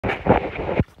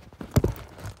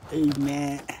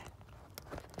Amen.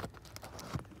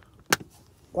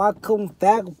 Welcome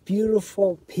back,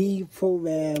 beautiful people,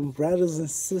 man, brothers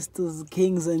and sisters,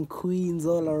 kings and queens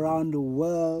all around the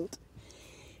world.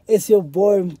 It's your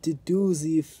boy Mduduzi,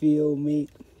 you feel me?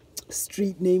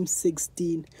 Street name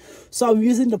 16. So I'm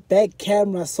using the back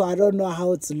camera, so I don't know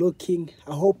how it's looking.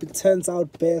 I hope it turns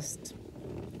out best.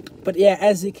 But yeah,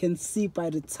 as you can see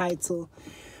by the title,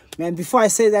 man, before I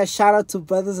say that, shout out to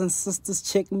brothers and sisters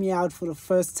checking me out for the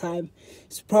first time.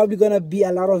 It's probably gonna be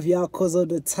a lot of y'all because of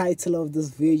the title of this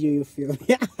video, you feel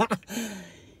me?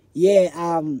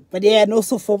 Yeah, but yeah, and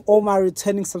also for all my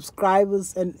returning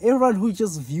subscribers and everyone who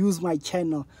just views my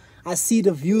channel. I see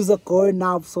the views are going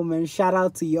up, so man, shout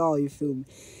out to y'all, you feel me?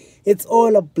 It's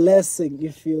all a blessing,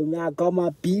 you feel me? I got my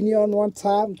beanie on one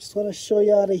time, just wanna show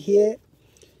y'all the hair.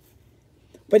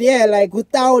 But yeah, like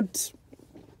without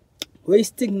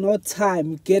wasting no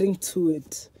time getting to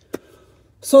it.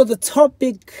 So the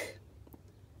topic,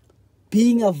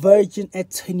 being a virgin at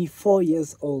 24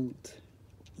 years old.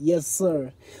 Yes,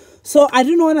 sir. So I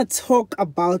didn't want to talk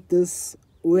about this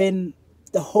when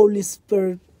the Holy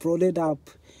Spirit brought it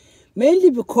up. Mainly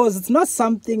because it's not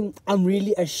something I'm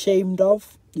really ashamed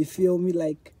of. You feel me?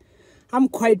 Like, I'm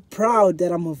quite proud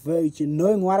that I'm a virgin.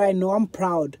 Knowing what I know, I'm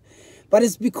proud. But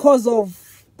it's because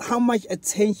of how much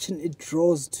attention it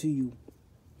draws to you.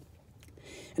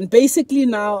 And basically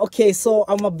now, okay, so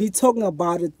I'm going to be talking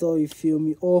about it though, you feel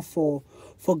me? All for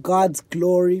God's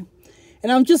glory.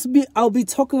 And I'll be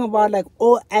talking about like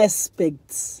all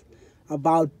aspects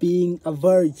about being a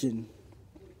virgin.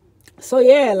 So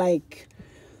yeah, like,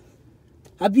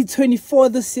 I'll be 24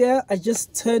 this year. I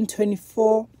just turned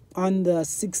 24 on the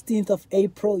 16th of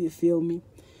April, you feel me?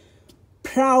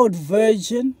 Proud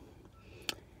virgin.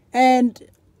 And,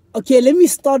 okay, let me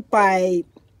start by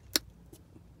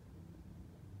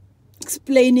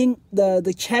explaining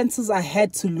the chances I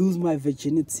had to lose my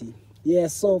virginity. Yeah,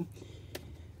 so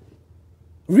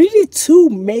really two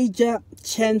major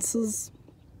chances.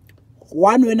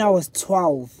 One when I was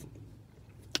 12.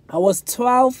 I was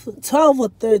 12 or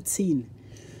 13.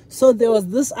 So there was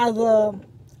this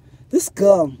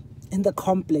girl in the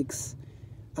complex.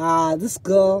 This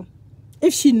girl,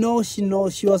 if she knows, she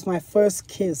knows. She was my first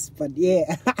kiss. But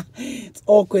yeah, it's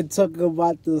awkward talking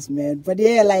about this, man. But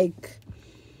yeah, like,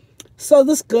 so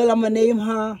this girl, I'm going to name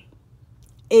her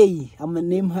A. I'm going to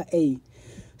name her A.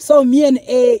 So me and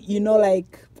A, you know,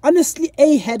 like, honestly,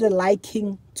 A had a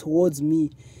liking towards me.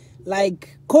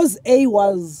 Like, because A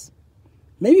was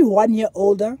maybe 1 year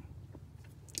older.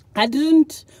 I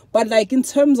didn't, but like in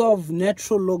terms of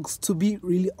natural looks, to be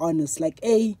really honest, like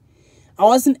I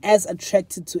wasn't as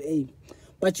attracted to A.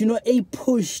 But you know, A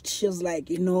pushed. She was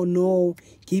like, you know, no,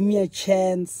 give me a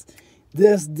chance.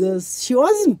 This. She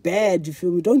wasn't bad, you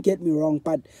feel me? Don't get me wrong,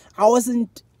 but I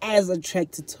wasn't as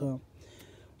attracted to her.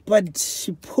 But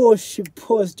she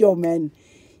pushed. Yo, man,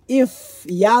 if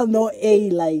y'all know A,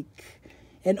 like,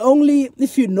 and only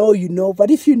if you know, you know. But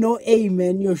if you know A,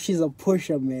 man, yo, she's a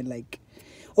pusher, man. Like,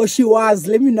 or she was.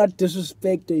 Let me not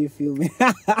disrespect her, you feel me?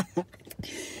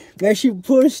 Man, she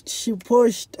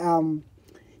pushed.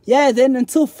 Yeah, then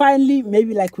until finally,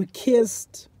 maybe like we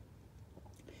kissed.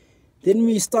 Then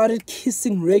we started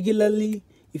kissing regularly,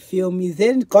 you feel me?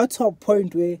 Then it got to a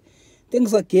point where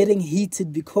things were getting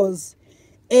heated because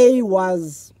A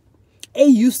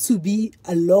used to be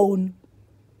alone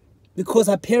because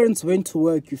her parents went to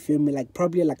work, you feel me? Like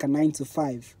probably like a 9 to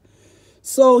 5.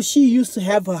 So she used to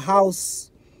have her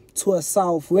house to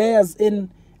herself, whereas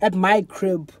at my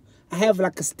crib, I have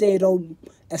like a stay-at-home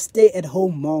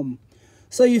mom.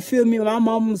 So you feel me? My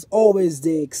mom's always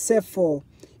there, except for,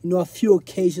 you know, a few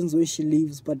occasions where she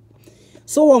leaves. But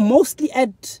so we're mostly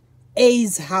at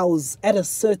A's house at a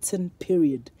certain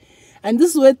period. And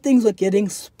this is where things were getting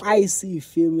spicy, you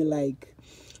feel me? Like,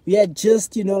 we had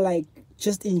just, you know, like,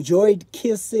 just enjoyed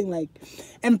kissing. Like,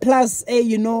 and plus, A,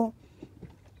 you know,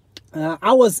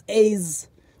 I was A's,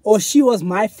 or she was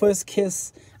my first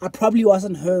kiss. I probably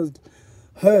wasn't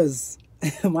hers.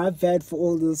 My bad for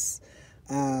all this.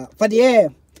 But yeah,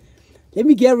 let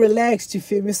me get relaxed, you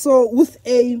feel me? So with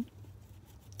A,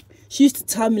 she used to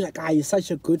tell me like, you're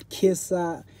such a good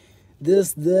kisser,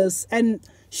 this. And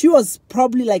she was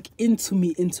probably like into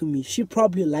me. She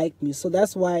probably liked me. So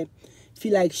that's why I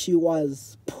feel like she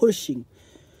was pushing.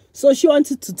 So she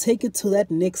wanted to take it to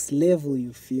that next level,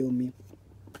 you feel me?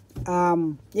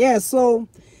 Yeah, so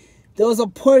there was a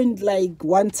point like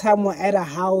one time we're at a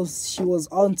house, she was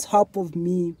on top of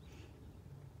me.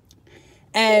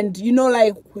 And, you know,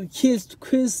 like, we kissed,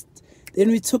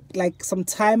 then we took, like, some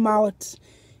time out.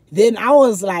 Then I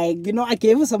was like, you know, I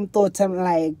gave her some thought. I'm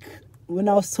like, when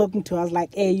I was talking to her, I was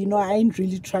like, hey, you know, I ain't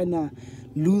really trying to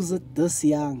lose it this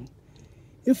young.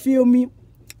 You feel me?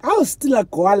 I was still a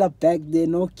koala back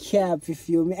then, no cap, you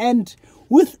feel me? And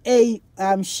with A,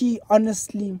 she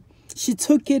honestly, she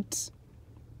took it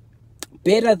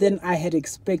better than I had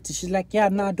expected. She's like, yeah,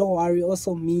 nah, don't worry,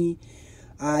 also me.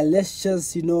 Let's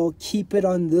just, keep it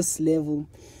on this level.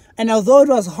 And although it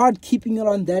was hard keeping it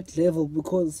on that level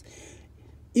because,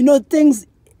 things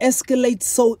escalate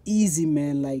so easy,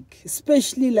 man. Like,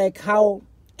 especially like how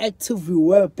active we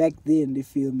were back then, you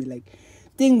feel me? Like,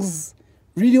 things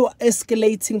really were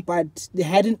escalating, but they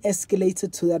hadn't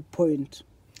escalated to that point.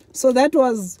 So that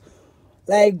was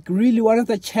like really one of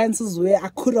the chances where I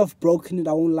could have broken it,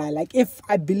 I won't lie. Like, if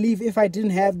I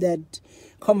didn't have that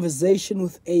conversation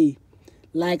with A,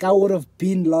 like I would have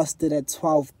been lost it at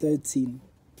 12, 13.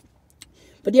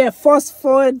 But yeah, fast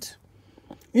forward,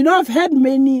 I've had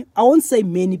many, I won't say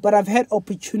many, but I've had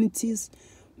opportunities,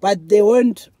 but they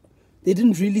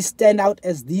didn't really stand out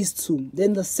as these two.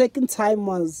 Then the second time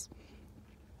was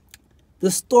the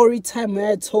story time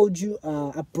where I told you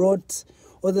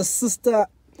the sister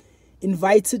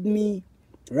invited me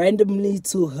randomly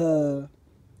to her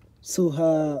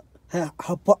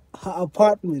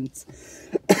apartment.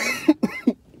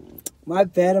 My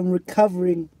bad, I'm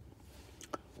recovering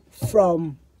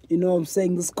from, I'm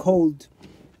saying, this cold.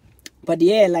 But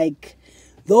yeah, like,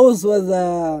 those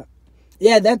were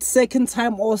that second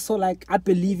time also, like, I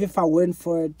believe if I went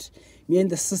for it, me and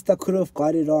the sister could have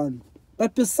got it on.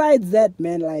 But besides that,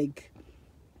 man, like,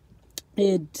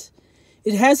 it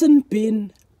hasn't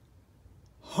been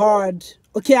hard.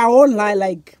 Okay, I won't lie,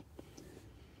 like,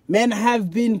 man, I've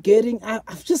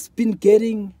just been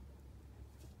getting,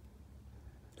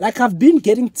 like, I've been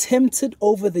getting tempted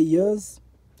over the years,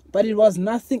 but it was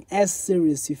nothing as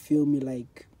serious, you feel me?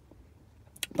 Like,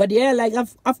 but yeah, like,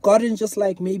 I've gotten just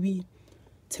like maybe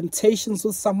temptations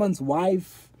with someone's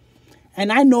wife.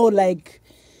 And I know, like,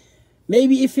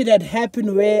 maybe if it had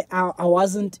happened where I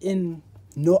wasn't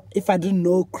if I didn't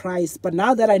know Christ, but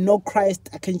now that I know Christ,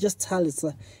 I can just tell it's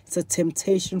a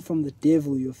temptation from the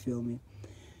devil, you feel me?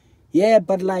 Yeah,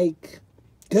 but like,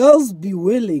 girls be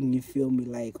willing, you feel me?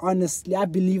 Like, honestly, I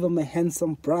believe I'm a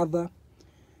handsome brother.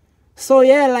 So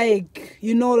yeah, like,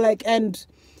 and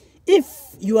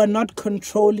if you are not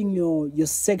controlling your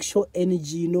sexual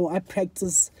energy, I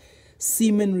practice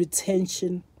semen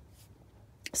retention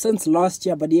since last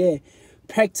year, but yeah,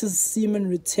 practice semen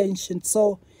retention.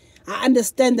 So I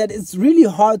understand that it's really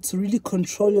hard to really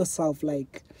control yourself.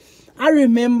 Like, I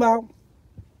remember,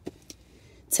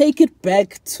 take it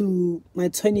back to my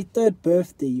 23rd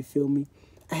birthday, you feel me?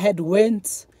 I had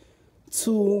went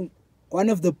to one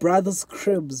of the brothers'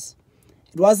 cribs.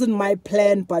 It wasn't my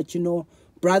plan, but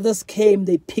brothers came,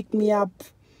 they picked me up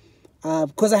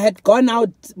because I had gone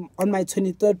out on my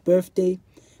 23rd birthday,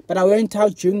 but I went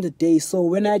out during the day. So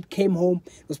when I came home,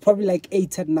 it was probably like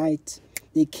 8 at night.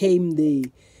 They came,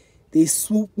 they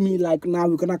swooped me like, now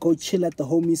we're gonna go chill at the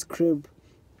homie's crib.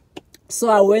 So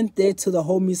I went there to the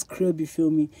homie's crib, you feel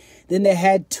me? Then they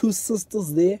had 2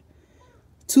 sisters there.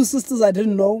 2 sisters I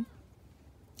didn't know.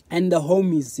 And the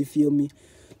homies, you feel me?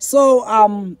 So,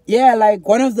 yeah, like,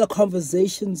 one of the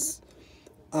conversations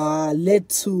led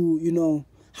to,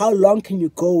 how long can you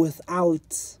go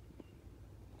without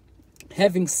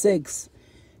having sex?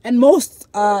 And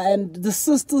and the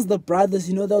sisters, the brothers,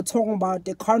 they were talking about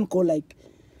they can't go like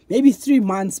maybe 3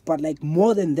 months, but like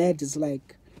more than that, it's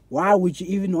like, why would you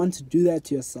even want to do that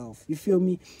to yourself? You feel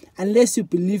me? Unless you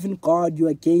believe in God, you're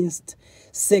against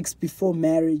sex before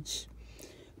marriage.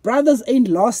 Brothers ain't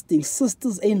lasting.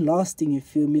 Sisters ain't lasting, you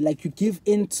feel me? Like, you give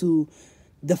into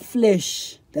the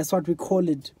flesh. That's what we call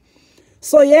it.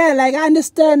 So, yeah, like, I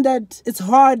understand that it's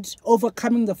hard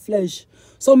overcoming the flesh.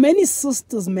 So many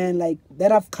sisters, man, like,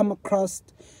 that I've come across,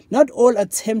 not all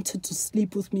attempted to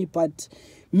sleep with me, but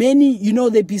many,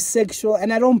 they be sexual,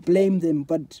 and I don't blame them.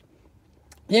 But,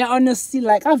 yeah, honestly,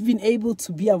 like, I've been able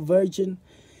to be a virgin.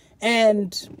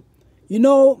 And,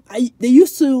 there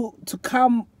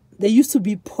used to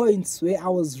be points where I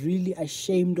was really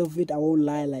ashamed of it. I won't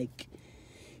lie. Like,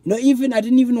 I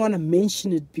didn't even want to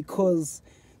mention it because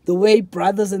the way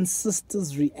brothers and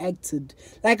sisters reacted.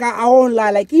 Like, I won't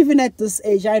lie. Like, even at this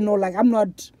age, I know, like, I'm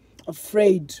not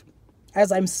afraid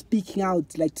as I'm speaking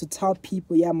out, like, to tell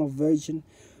people, yeah, I'm a virgin.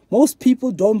 Most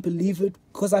people don't believe it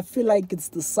because I feel like it's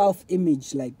the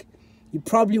self-image. Like, you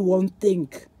probably won't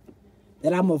think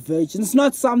that I'm a virgin. It's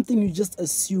not something you just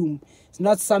assume. It's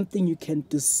not something you can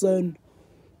discern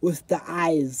with the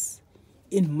eyes,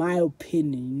 in my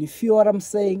opinion. You feel what I'm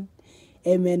saying?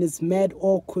 Hey, man, it's mad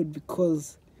awkward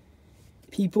because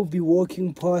people be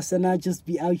walking past and I just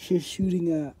be out here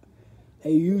shooting a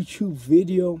YouTube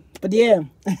video. But yeah,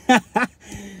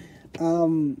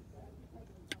 You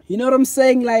know what I'm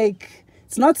saying? Like,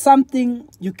 it's not something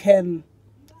you can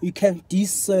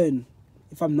discern,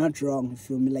 if I'm not wrong, you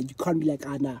feel me? Like, you can't be like,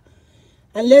 ah, nah.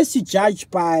 Unless you judge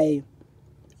a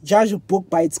book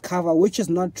by its cover, which is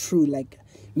not true. Like,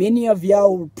 many of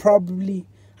y'all will probably,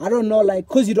 I don't know, like,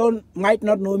 because you might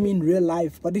not know me in real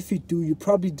life, but if you do, you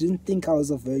probably didn't think I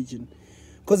was a virgin.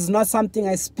 Because it's not something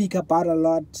I speak about a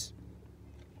lot.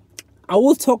 I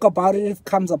will talk about it if it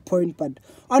comes a point, but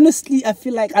honestly, I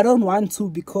feel like I don't want to,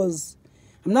 because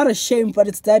I'm not ashamed, but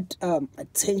it's that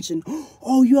attention.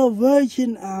 Oh, you're a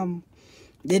virgin.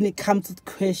 Then it comes with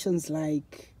questions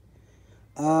like,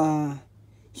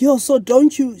 yo, so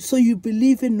you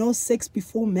believe in no sex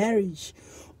before marriage?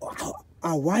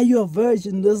 Why you a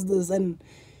virgin? This, and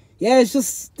yeah, it's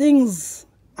just things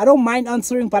I don't mind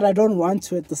answering, but I don't want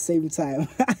to at the same time.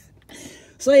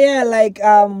 So yeah, like,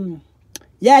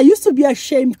 yeah, I used to be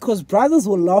ashamed because brothers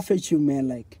will laugh at you, man.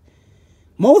 Like,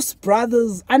 most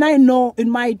brothers, and I know it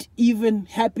might even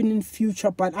happen in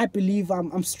future, but I believe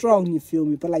I'm strong, you feel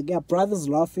me? But like, yeah, brothers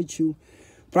laugh at you.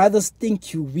 Brothers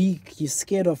think you weak, you're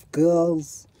scared of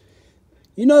girls.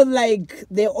 You know, like,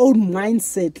 their own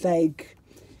mindset. Like,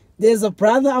 there's a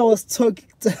brother I was talking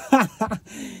to,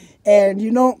 and, you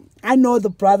know, I know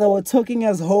the brother, we're talking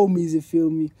as homies, you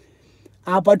feel me?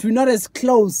 But we're not as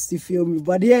close, you feel me?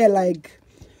 But yeah, like,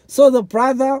 so the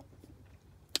brother,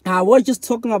 we're just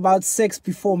talking about sex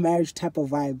before marriage type of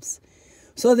vibes.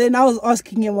 So then I was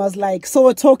asking him, I was like, so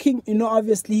we're talking, you know,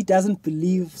 obviously he doesn't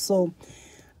believe. So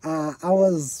I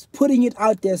was putting it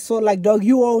out there. So like, dog,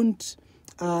 you won't,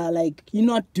 like, you're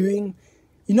not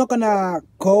gonna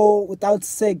go without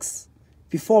sex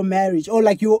before marriage. Or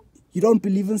like, you don't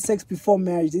believe in sex before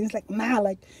marriage. And he's like, nah,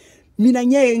 like, mina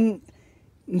ngihlale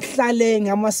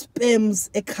ngama-sperms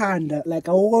ekhanda. Like,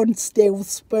 I won't stay with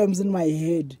sperms in my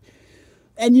head.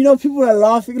 And, you know, people are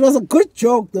laughing. It was a good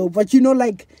joke, though. But, you know,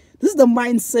 like, this is the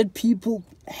mindset people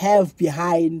have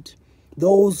behind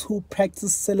those who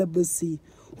practice celibacy,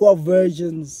 who are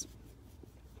virgins.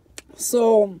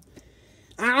 So,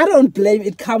 I don't blame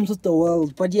it. Comes with the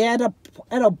world. But, yeah,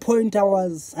 at a point I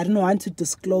don't know, I want to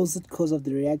disclose it because of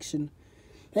the reaction.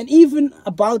 And even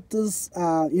about this,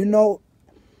 you know,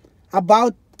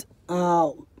 about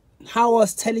how I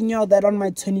was telling y'all that on my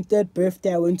 23rd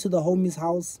birthday, I went to the homie's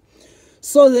house.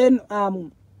 So then,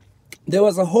 there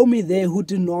was a homie there who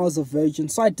didn't know I was a virgin.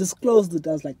 So I disclosed it.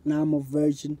 I was like, nah, I'm a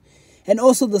virgin. And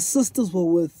also the sisters were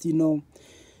with, you know.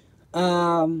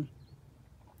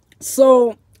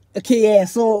 So, okay, yeah.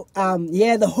 So,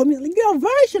 yeah, the homie was like, you're a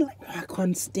virgin. Like, I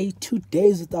can't stay 2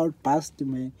 days without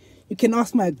busting, man. You can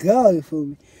ask my girl, you feel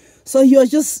me? So he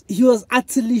was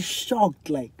utterly shocked,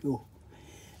 like, oh.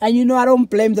 And, you know, I don't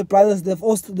blame the brothers. They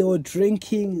were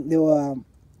drinking.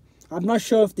 I'm not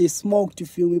sure if they smoked, you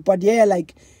feel me? But yeah,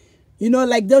 like, you know,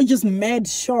 like, they were just mad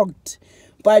shocked.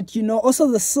 But, you know,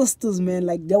 also the sisters, man,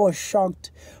 like, they were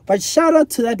shocked. But shout out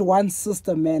to that one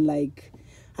sister, man. Like,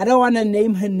 I don't want to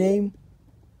name her name.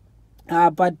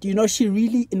 But, you know, she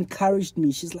really encouraged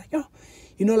me. She's like, oh,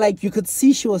 you know, like, you could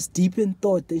see she was deep in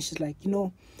thought. And she's like, you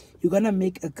know, you're going to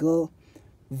make a girl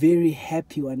very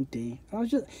happy one day. I was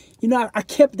just, you know, I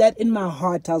kept that in my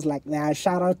heart. I was like, nah,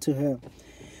 shout out to her.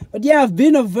 But yeah, I've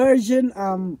been a virgin,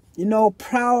 you know,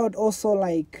 proud also,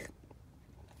 like,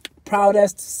 proud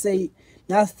as to say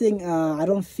nothing. I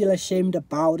don't feel ashamed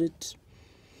about it.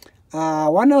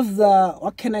 One of the,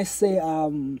 what can I say,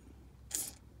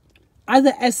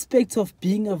 other aspects of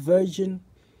being a virgin,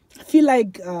 I feel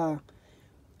like,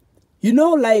 you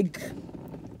know, like,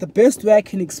 the best way I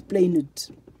can explain it,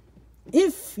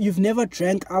 if you've never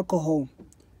drank alcohol,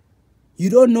 you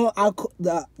don't know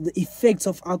the effects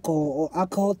of alcohol, or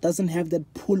alcohol doesn't have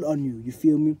that pull on you, you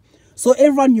feel me? So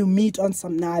everyone you meet on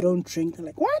some, nah, I don't drink, they're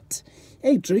like, what?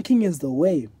 Hey, drinking is the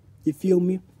way, you feel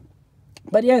me?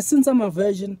 But yeah, since I'm a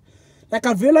virgin, like,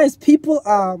 I've realized people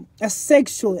are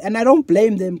sexual, and I don't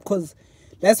blame them, because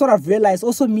that's what I've realized.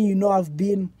 Also me, you know, I've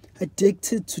been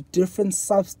addicted to different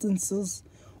substances,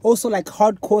 also like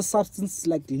hardcore substances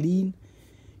like lean,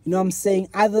 you know what I'm saying?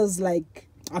 Others, like,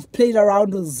 I've played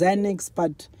around with Xanax,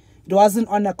 but it wasn't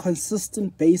on a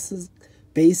consistent basis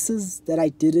that I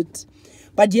did it.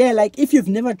 But yeah, like, if you've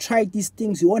never tried these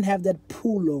things, you won't have that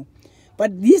pull.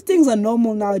 But these things are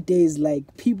normal nowadays.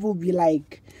 Like, people be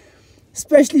like,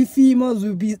 especially females,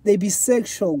 they be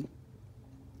sexual.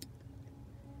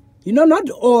 You know, not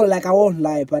all, like, I won't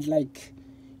lie, but like,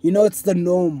 you know, it's the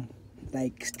norm.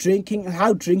 Like, drinking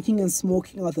and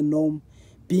smoking are the norm.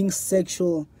 Being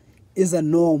sexual is a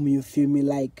norm, you feel me?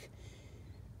 Like,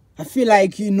 I feel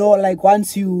like, you know, like,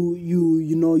 once you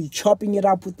know, you're chopping it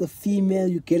up with the female,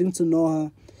 you're getting to know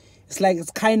her, it's like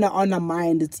it's kind of on her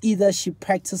mind. It's either she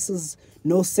practices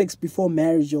no sex before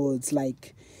marriage, or it's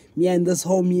like me and this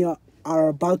homie are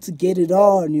about to get it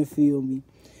on, you feel me?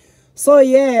 So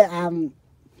yeah,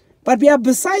 but yeah,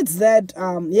 besides that,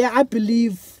 yeah, I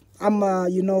believe I'm a,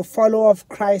 follower of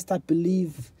Christ. I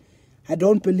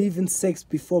don't believe in sex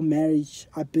before marriage.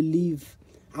 I believe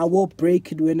I will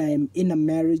break it when I am in a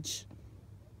marriage.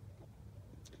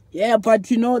 Yeah, but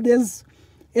there's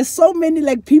so many,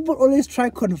 like, people always try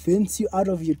to convince you out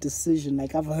of your decision.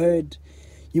 Like, I've heard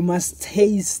you must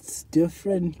taste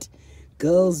different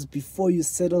girls before you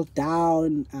settle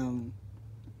down.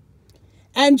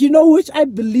 And which I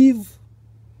believe,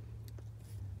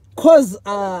 because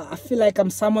I feel like I'm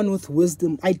someone with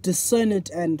wisdom. I discern it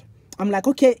and I'm like,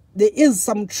 okay, there is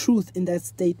some truth in that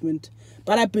statement.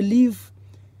 But I believe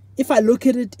if I look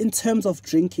at it in terms of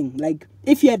drinking, like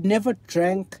if you had never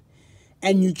drank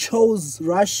and you chose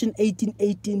Russian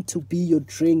 1818 to be your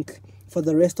drink for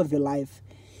the rest of your life,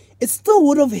 it still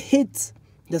would have hit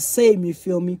the same, you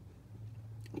feel me?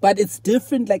 But it's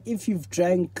different, like if you've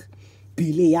drank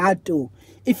Biliato,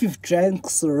 if you've drank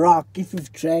Ciroc, if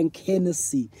you've drank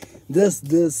Hennessy,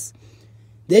 this,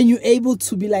 then you're able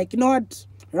to be like, you know what,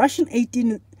 Russian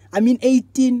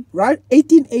 1818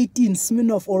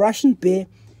 Smirnoff or Russian beer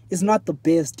is not the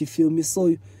best, you feel me?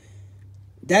 So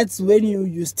that's when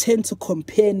you tend to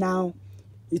compare now.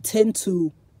 You tend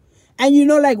to, and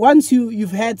like once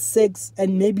you've had sex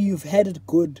and maybe you've had it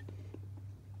good.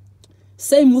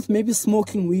 Same with maybe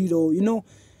smoking weed, or now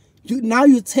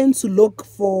you tend to look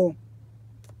for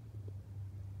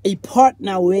a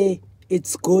partner where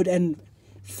it's good, and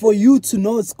for you to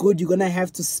know it's good, you're gonna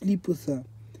have to sleep with her.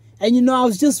 And I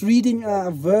was just reading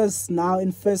a verse now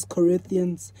in 1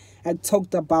 Corinthians. I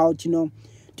talked about, do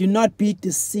not be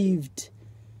deceived.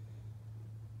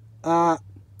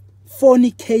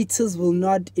 Fornicators will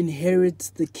not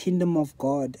inherit the kingdom of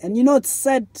God. And it's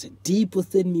set deep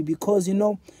within me because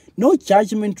no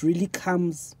judgment really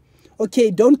comes.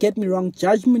 Okay, don't get me wrong,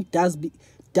 judgment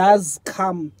does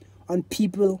come on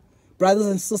people, brothers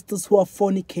and sisters who are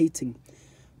fornicating,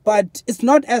 but it's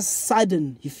not as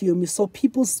sudden, you feel me? So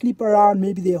people sleep around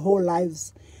maybe their whole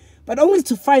lives, but only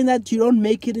to find that you don't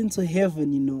make it into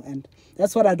heaven, and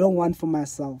that's what I don't want for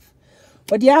myself.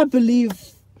 But yeah, I believe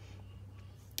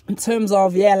in terms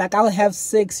of, like I'll have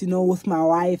sex, with my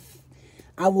wife.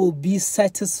 I will be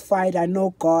satisfied. I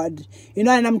know God, and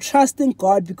I'm trusting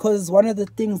God, because one of the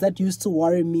things that used to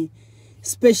worry me,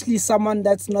 especially someone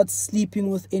that's not sleeping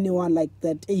with anyone like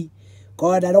that. Hey,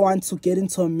 God, I don't want to get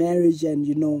into a marriage and,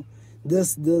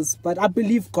 this. But I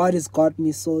believe God has got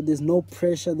me, so there's no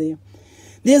pressure there.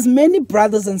 There's many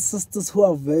brothers and sisters who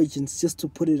are virgins, just to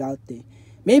put it out there.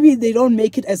 Maybe they don't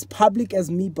make it as public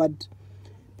as me, but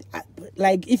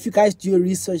like if you guys do your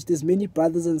research, there's many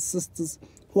brothers and sisters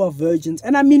who are virgins.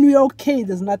 And I mean, we're okay.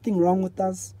 There's nothing wrong with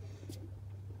us.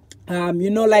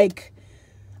 Like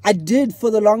I did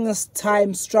for the longest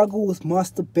time struggle with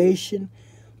masturbation.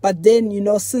 But then,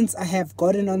 since I have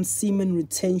gotten on semen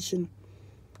retention,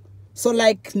 so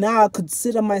like now I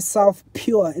consider myself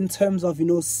pure in terms of,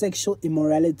 sexual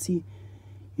immorality,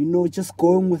 just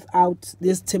going without.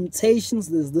 There's temptations,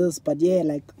 there's this, but yeah,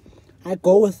 like I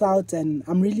go without and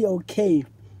I'm really okay.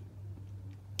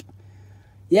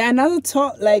 Yeah, another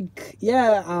talk, like,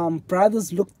 yeah,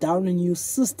 brothers look down on you,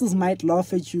 sisters might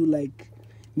laugh at you, like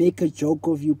make a joke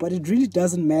of you, but it really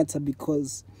doesn't matter,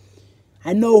 because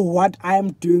I know what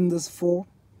I'm doing this for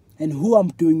and who I'm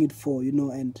doing it for,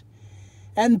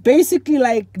 and basically,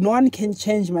 like, no one can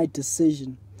change my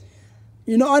decision.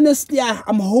 Honestly,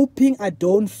 I'm hoping I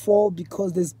don't fall,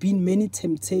 because there's been many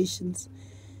temptations.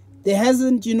 There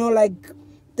hasn't, like,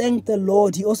 thank the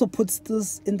Lord. He also puts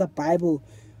this in the Bible.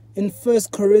 In 1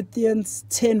 Corinthians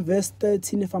 10 verse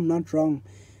 13, if I'm not wrong,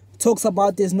 it talks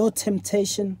about there's no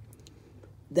temptation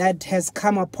that has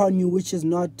come upon you which is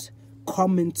not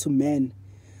common to man.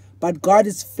 But God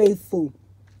is faithful,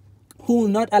 who will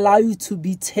not allow you to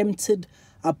be tempted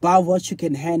above what you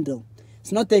can handle.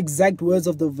 It's not the exact words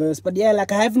of the verse, but yeah,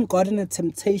 like I haven't gotten a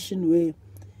temptation where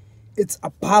it's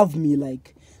above me.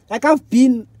 Like I've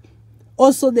been,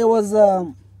 also there was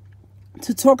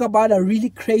to talk about a really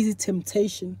crazy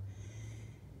temptation,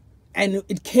 and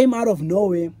it came out of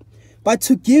nowhere. But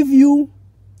to give you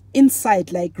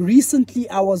insight, like recently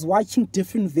I was watching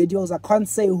different videos. I can't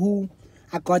say who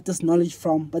I got this knowledge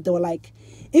from, but they were like,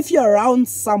 if you're around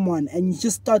someone and you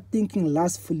just start thinking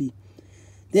lustfully,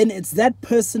 then it's that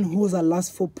person who's a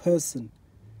lustful person,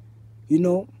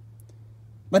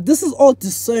 But this is all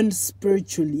discerned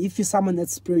spiritually, if you're someone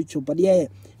that's spiritual. But yeah,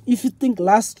 if you think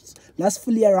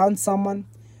lustfully around someone,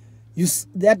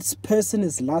 that person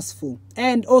is lustful.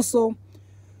 And also,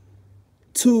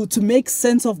 to make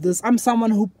sense of this, I'm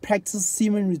someone who practices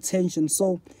semen retention.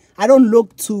 So I don't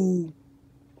look to,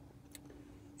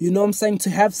 you know what I'm saying, to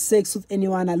have sex with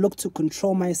anyone. I look to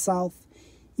control myself,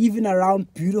 even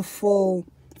around beautiful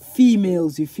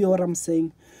females, you feel what I'm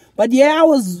saying? But yeah, I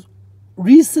was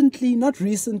recently, not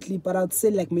recently, but I'd say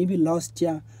like maybe last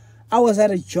year, I was at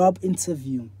a job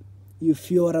interview. You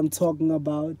feel what I'm talking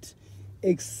about?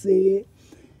 I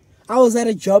was at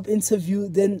a job interview,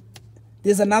 then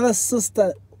there's another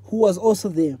sister who was also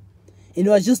there. And it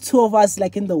was just two of us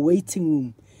like in the waiting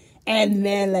room. And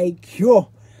man, like,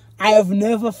 yo, I have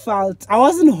never felt, I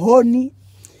wasn't horny,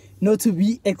 not to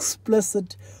be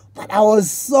explicit, but I was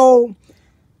so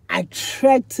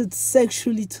attracted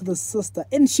sexually to the sister.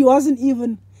 And she wasn't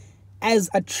even as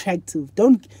attractive.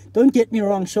 Don't get me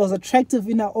wrong, she was attractive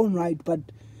in her own right, but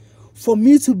for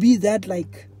me to be that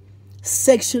like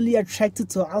sexually attracted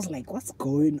to her, I was like, what's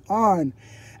going on?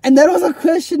 And that was a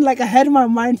question like I had in my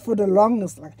mind for the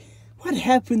longest, like, what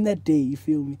happened that day, you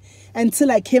feel me?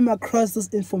 Until I came across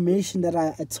this information that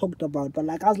I talked about. But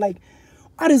like I was like,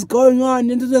 what is going on?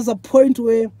 And there's a point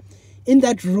where in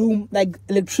that room, like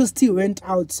electricity went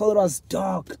out, so it was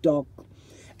dark.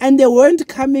 And they weren't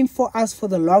coming for us for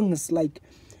the longest. Like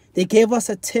they gave us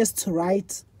a test to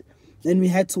write, then we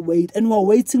had to wait, and we were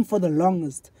waiting for the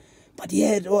longest. But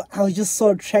yeah, I was just so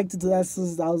attracted to that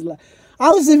sister. I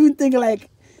was even thinking like,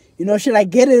 you know, should I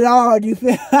get it out? You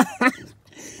feel?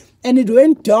 And it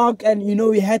went dark, and you know,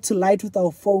 we had to light with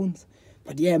our phones.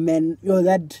 But yeah, man,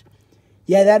 that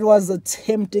was a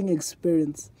tempting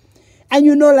experience. And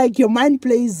you know, like your mind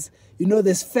plays, you know,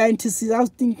 this fantasies. I was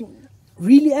thinking,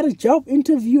 really at a job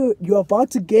interview, you're about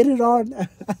to get it on?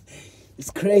 It's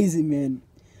crazy, man.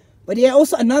 But yeah,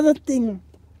 also another thing,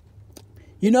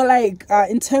 you know, like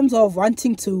in terms of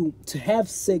wanting to have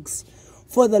sex,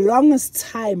 for the longest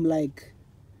time, like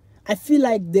I feel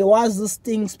like there was this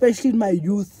thing, especially in my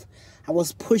youth, I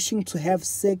was pushing to have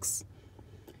sex.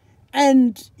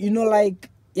 And, you know, like,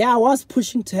 yeah, I was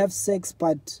pushing to have sex,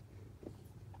 but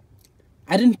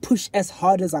I didn't push as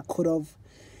hard as I could have.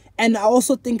 And I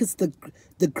also think it's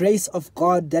the grace of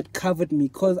God that covered me,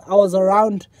 because I was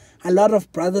around a lot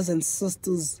of brothers and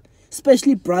sisters,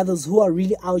 especially brothers who are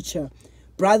really out here.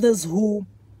 Brothers who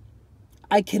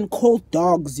I can call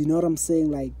dogs, you know what I'm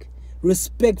saying? Like,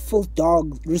 respectful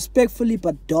dogs. Respectfully,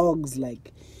 but dogs,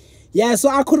 like. Yeah, so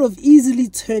I could have easily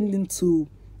turned into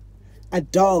a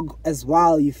dog as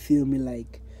well, you feel me?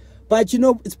 Like, but you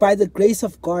know, it's by the grace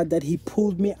of God that he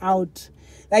pulled me out.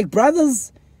 Like,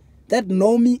 brothers that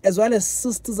know me as well as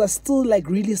sisters are still like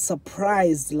really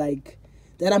surprised, like,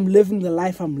 that I'm living the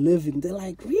life I'm living. They're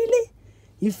like, really?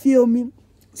 You feel me?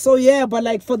 So yeah, but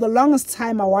like for the longest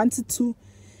time I wanted to.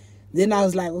 Then I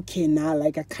was like, okay, now,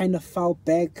 like I kind of fell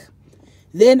back.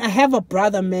 Then I have a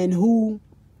brother, man, who,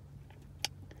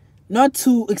 not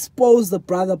to expose the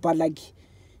brother, but like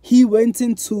he went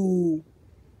into,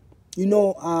 you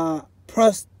know,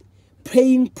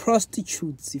 paying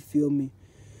prostitutes, you feel me?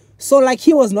 So like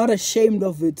he was not ashamed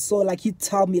of it. So like he'd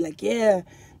tell me like, yeah,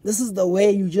 this is the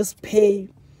way, you just pay,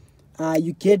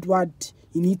 you get what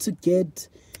you need to get.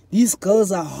 These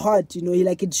girls are hot, you know. He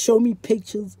like he'd show me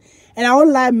pictures. And I won't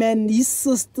lie, man, these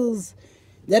sisters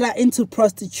that are into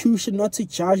prostitution, not to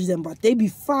judge them, but they be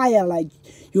fire. Like,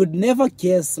 you would never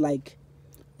guess, like,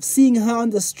 seeing her on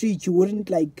the street, you wouldn't,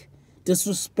 like,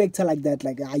 disrespect her like that.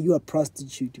 Like, are you a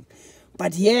prostitute?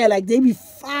 But, yeah, like, they be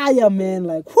fire, man.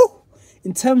 Like, whew,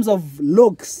 in terms of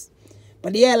looks.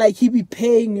 But, yeah, like, he be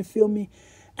paying, you feel me?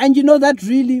 And, you know, that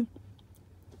really,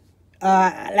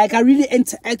 like, I really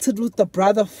interacted with the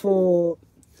brother for,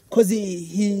 because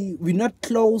we're not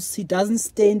close. He doesn't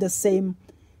stay in the same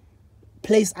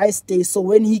place I stay. So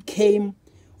when he came,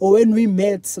 or when we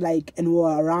met, like, and we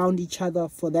were around each other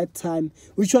for that time,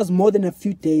 which was more than a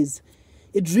few days,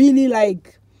 it really,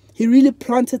 like, he really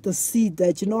planted the seed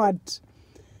that, you know what,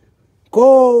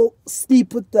 go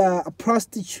sleep with a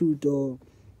prostitute or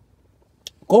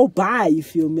go buy, you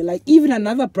feel me? Like, even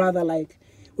another brother, like,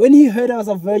 when he heard I was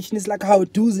a virgin, he's like, how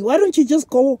doozy, why don't you just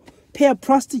go pay a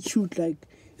prostitute? Like,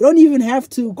 you don't even have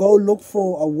to go look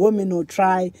for a woman or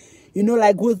try, you know,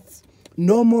 like with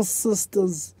normal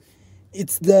sisters,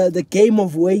 it's the game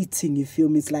of waiting, you feel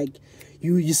me? It's like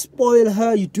you spoil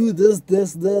her, you do this,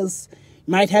 you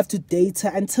might have to date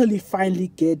her until you finally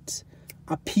get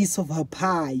a piece of her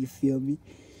pie, you feel me?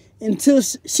 Until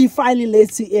she finally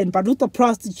lets you in. But with the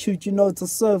prostitute, you know, it's a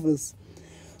service.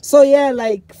 So yeah,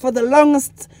 like for the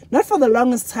longest, not for the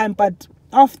longest time, but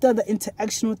after the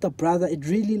interaction with the brother, it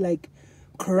really like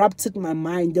corrupted my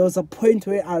mind. There was a point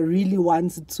where I really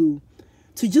wanted to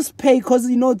just pay, because,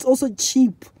 you know, it's also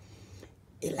cheap.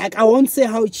 Like, I won't say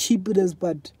how cheap it is,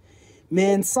 but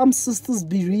man, some sisters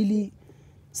be really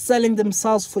selling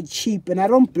themselves for cheap, and I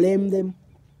don't blame them.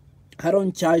 I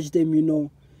don't judge them, you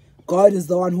know. God is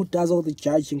the one who does all the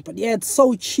judging. But yeah, it's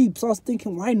so cheap. So I was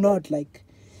thinking, why not, like,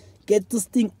 get this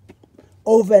thing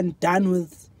over and done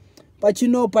with? But you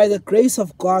know, by the grace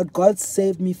of God, God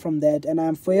saved me from that, and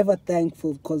I'm forever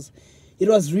thankful, because it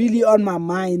was really on my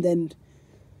mind. And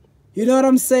you know what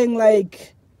I'm saying,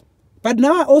 like, but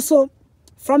now I also,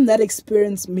 from that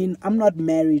experience, I mean, I'm not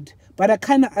married, but I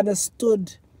kind of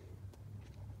understood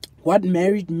what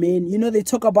married men, you know, they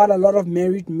talk about a lot of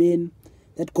married men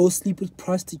that go sleep with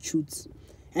prostitutes,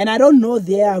 and I don't know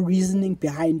their reasoning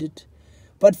behind it,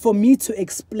 but for me to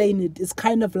explain it, it's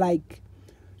kind of like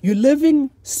you're living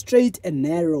straight and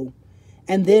narrow,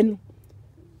 and then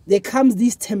there comes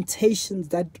these temptations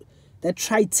that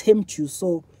try tempt you.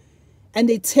 So, and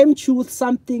they tempt you with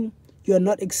something you're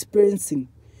not experiencing.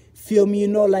 Feel me? You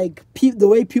know, like the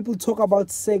way people talk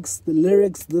about sex, the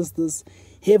lyrics, this,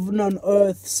 heaven on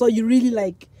earth. So you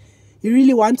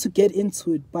really want to get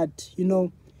into it, but you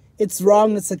know, it's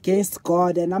wrong. It's against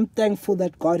God, and I'm thankful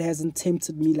that God hasn't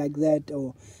tempted me like that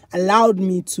or allowed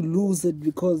me to lose it,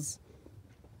 because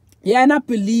yeah, and I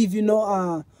believe, you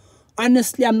know,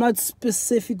 honestly, I'm not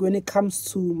specific when it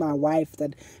comes to my wife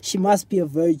that she must be a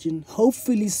virgin.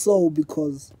 Hopefully so,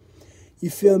 because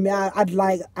you feel me, I'd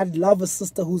love a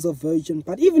sister who's a virgin.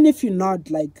 But even if you're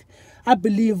not, like, I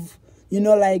believe, you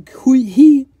know, like,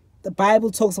 the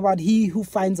Bible talks about he who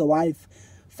finds a wife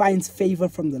finds favor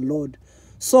from the Lord.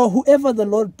 So whoever the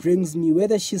Lord brings me,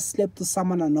 whether she slept with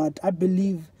someone or not, I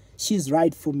believe she's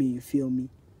right for me, you feel me.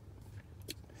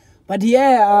 But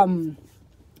yeah,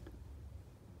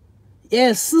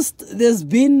 there's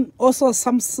been also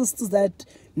some sisters that,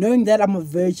 knowing that I'm a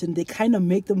virgin, they kind of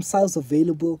make themselves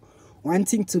available,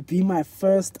 wanting to be my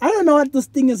first. I don't know what this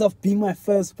thing is of being my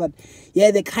first, but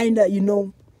yeah, they kind of, you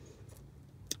know,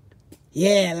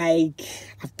 yeah, like,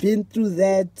 I've been through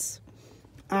that.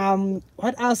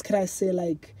 What else can I say?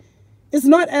 Like, it's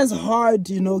not as hard,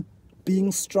 you know,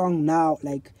 being strong now,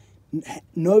 like,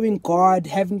 knowing God,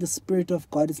 having the Spirit of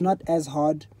God, it's not as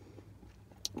hard.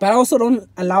 But I also don't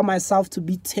allow myself to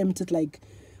be tempted, like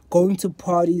going to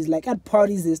parties. Like, at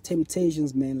parties, there's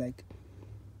temptations, man.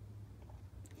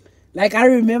 Like I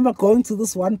remember going to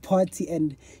this one party,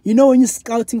 and you know, when you're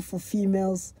scouting for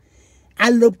females, I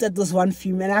looked at this one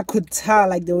female, and I could tell,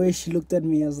 like, the way she looked at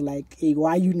me. I was like, hey,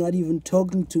 why are you not even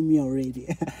talking to me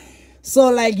already? So,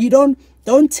 like, you don't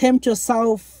tempt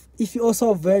yourself. If you're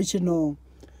also a virgin or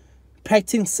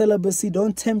practicing celibacy,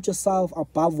 don't tempt yourself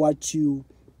above what you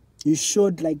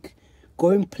should, like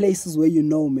going places where you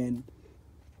know, man.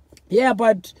 Yeah,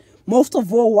 but most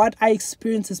of all, what I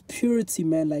experience is purity,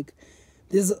 man. Like,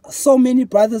 there's so many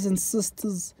brothers and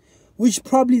sisters which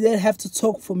probably they'll have to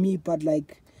talk for me, but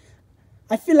like,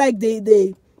 I feel like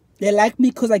they like me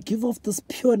because I give off this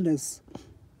pureness,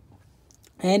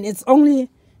 and it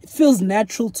feels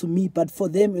natural to me, but for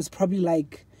them it's probably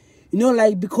like, you know,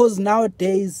 like, because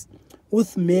nowadays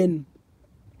with men,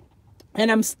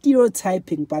 and I'm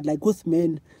stereotyping, but like with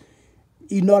men,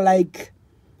 you know, like,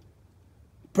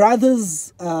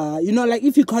 brothers, you know, like,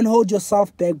 if you can't hold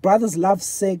yourself back, brothers love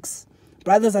sex.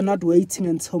 Brothers are not waiting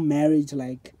until marriage.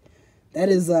 Like, that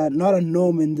is not a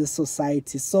norm in this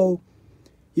society. So,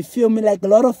 you feel me? Like, a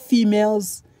lot of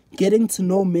females getting to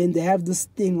know men, they have this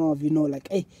thing of, you know, like,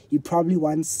 hey, you probably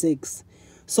want sex.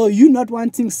 So, you not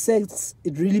wanting sex,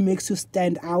 it really makes you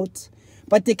stand out.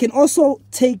 But they can also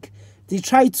they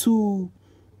try to,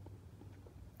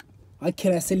 what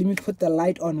can I say? Let me put the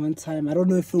light on one time. I don't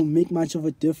know if it will make much of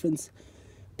a difference.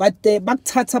 But they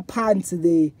baktata pants,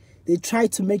 they try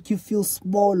to make you feel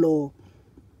small, or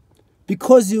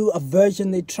because you're a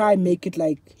virgin, they try and make it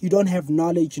like you don't have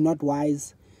knowledge, you're not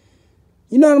wise.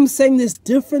 You know what I'm saying? There's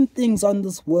different things on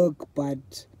this work,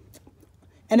 but,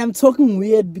 and I'm talking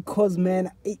weird because,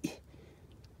 man,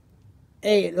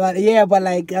 yeah, but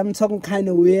like, I'm talking kind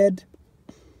of weird.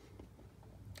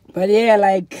 But yeah,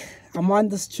 like, I'm on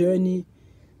this journey.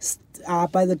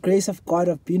 By the grace of God,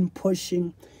 I've been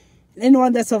pushing.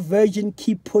 Anyone that's a virgin,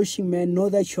 keep pushing, man. Know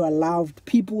that you are loved.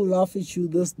 People laugh at you,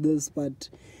 this, but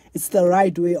it's the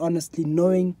right way, honestly.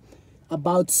 Knowing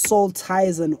about soul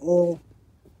ties and all.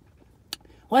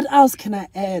 What else can I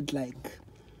add? Like,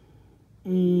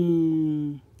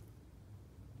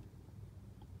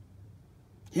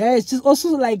 yeah, it's just also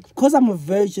like, because I'm a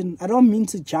virgin, I don't mean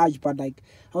to judge, but like,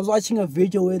 I was watching a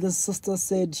video where the sister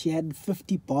said she had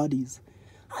 50 bodies.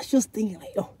 I was just thinking,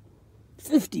 like, oh,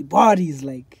 50 bodies,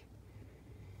 like,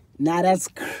 nah, that's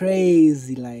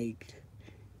crazy, like,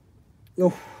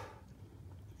 oh,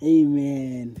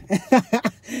 amen.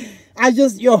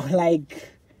 Like,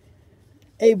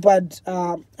 Hey, but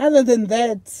other than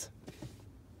that,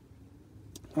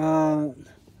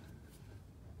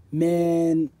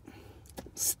 man,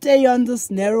 stay on this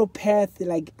narrow path.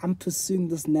 Like, I'm pursuing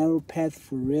this narrow path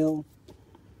for real.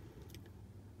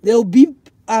 There'll be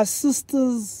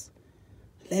sisters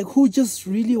like who just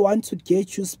really want to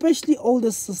get you, especially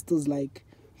older sisters, like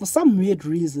for some weird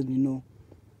reason, you know.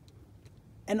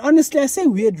 And honestly, I say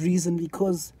weird reason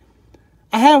because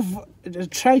I have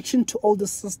attraction to older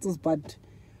sisters, but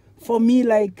for me,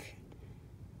 like,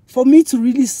 for me to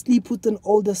really sleep with an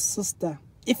older sister,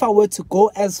 if I were to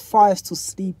go as far as to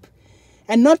sleep,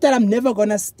 and not that I'm never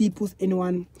gonna sleep with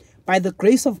anyone, by the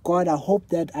grace of God, I hope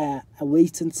that I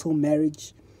wait until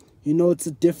marriage. You know, it's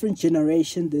a different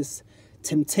generation, there's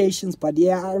temptations, but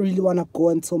yeah, I really wanna go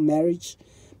until marriage.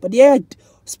 But yeah,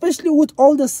 especially with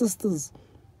older sisters,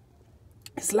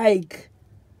 it's like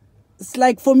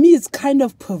for me it's kind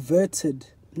of perverted.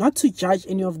 Not to judge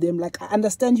any of them, like I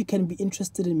understand you can be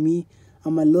interested in me,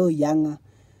 I'm a little younger,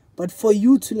 but for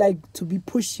you to be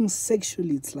pushing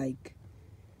sexually, it's like,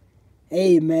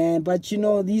 hey man. But you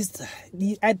know, at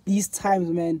these times,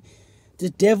 man, the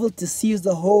devil deceives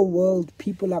the whole world,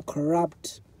 people are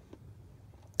corrupt.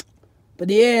 But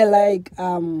yeah, like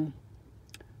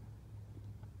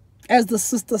as the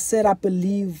sister said, I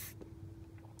believe,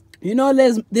 you know,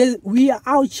 we are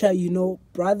out here, you know,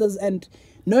 brothers, and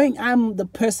knowing I'm the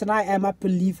person I am, I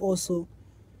believe also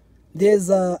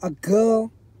there's a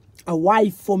girl, a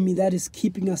wife for me that is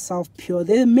keeping herself pure.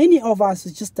 There are many of us,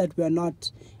 it's just that we are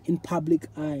not in public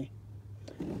eye.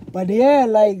 But yeah,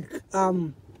 like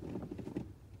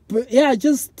but yeah,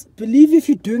 just believe if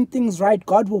you're doing things right,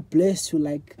 God will bless you.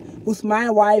 Like with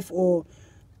my wife, or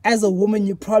as a woman,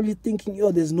 you're probably thinking,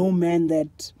 oh, there's no man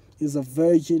that is a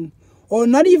virgin. Or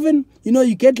not even, you know,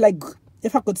 you get like,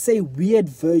 if I could say, weird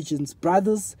virgins,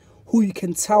 brothers who you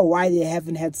can tell why they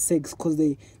haven't had sex because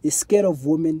they're scared of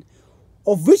women.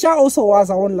 Of which I also was,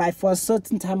 I won't lie, for a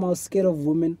certain time I was scared of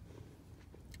women.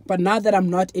 But now that I'm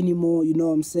not anymore, you know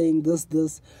what I'm saying,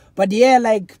 this. But yeah,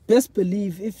 like, best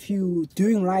believe if you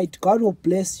doing right, God will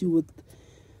bless you with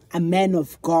a man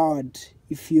of God.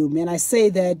 If you, man, I say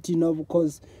that, you know,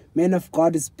 because man of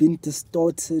God has been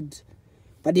distorted.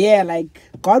 But yeah, like,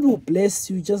 God will bless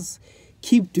you. Just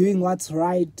keep doing what's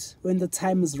right when the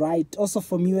time is right. Also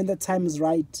for me, when the time is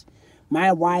right,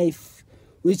 my wife,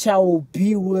 which I will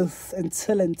be with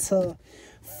until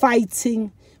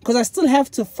fighting, because I still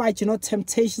have to fight, you know,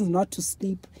 temptations not to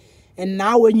sleep. And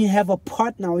now when you have a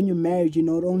partner, when you're married, you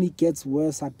know, it only gets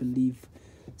worse, I believe.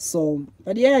 So,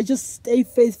 but yeah, just stay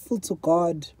faithful to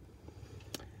God.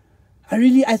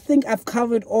 I think I've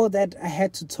covered all that I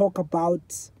had to talk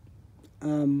about.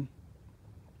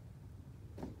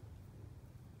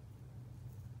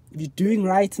 You're doing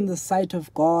right in the sight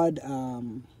of God.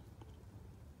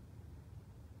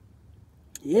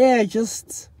 Yeah,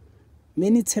 just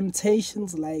many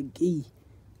temptations, like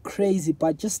crazy,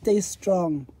 but just stay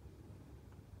strong.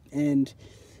 And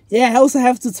yeah, I also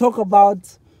have to talk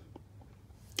about,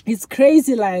 it's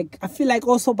crazy, like I feel like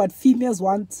also, but females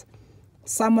want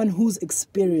someone who's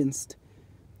experienced.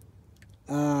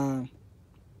 But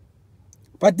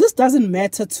this doesn't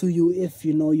matter to you if,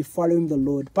 you know, you're following the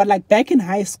Lord. But like back in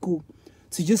high school,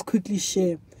 to just quickly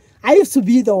share, I used to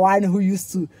be the one who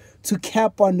used to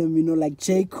cap on them, you know, like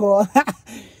J. Cole.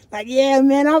 Like, yeah,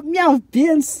 man, I've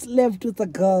been slept with a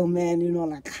girl, man, you know,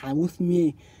 like, with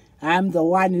me, I'm the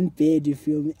one in bed, you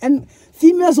feel me? And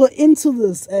females were into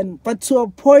this, but to a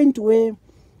point where,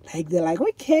 like, they're like,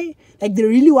 okay, like, they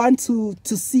really want to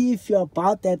see if you're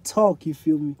about that talk, you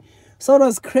feel me? So it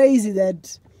was crazy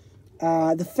that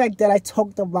the fact that I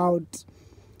talked about,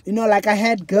 you know, like, I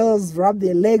had girls rub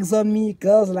their legs on me,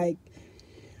 girls, like,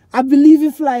 I believe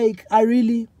if, like, I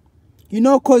really, you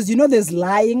know, because, you know, there's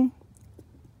lying,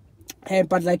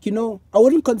 but, like, you know, I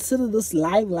wouldn't consider this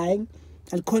lying,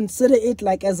 I'd consider it,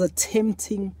 like, as a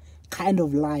tempting kind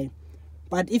of lie.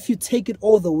 But if you take it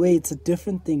all the way, it's a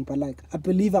different thing. But, like, I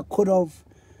believe I could have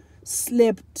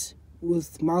slept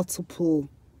with multiple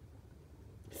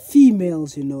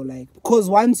females, you know, like, because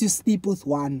once you sleep with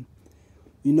one,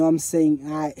 you know what I'm saying,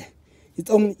 it's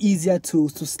only easier to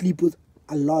sleep with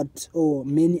a lot or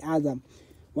many other.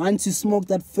 Once you smoke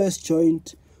that first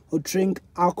joint or drink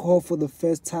alcohol for the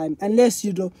first time, unless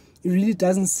you don't, it really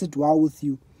doesn't sit well with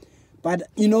you. But,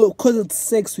 you know, because it's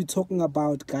sex we're talking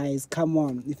about, guys, come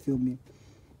on, you feel me?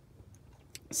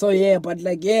 So yeah, but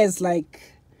like, yeah, it's like,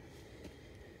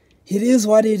 it is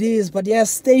what it is. But yeah,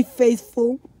 stay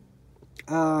faithful.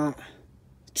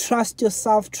 Trust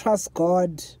yourself, trust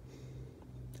God.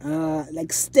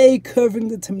 Like, stay curving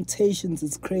the temptations.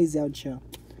 It's crazy out here.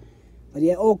 But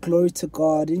yeah, all glory to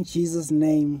God in Jesus'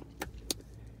 name.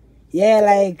 yeah,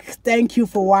 like, thank you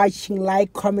for watching.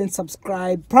 Like, comment,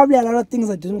 subscribe. Probably a lot of things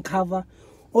I didn't cover.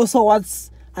 Also,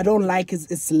 what's I don't like is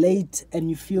it's late and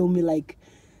you feel me, like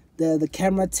the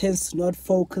camera tends to not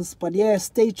focus. But yeah,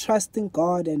 stay trusting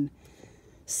God and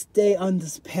stay on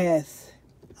this path.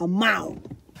 I'm out.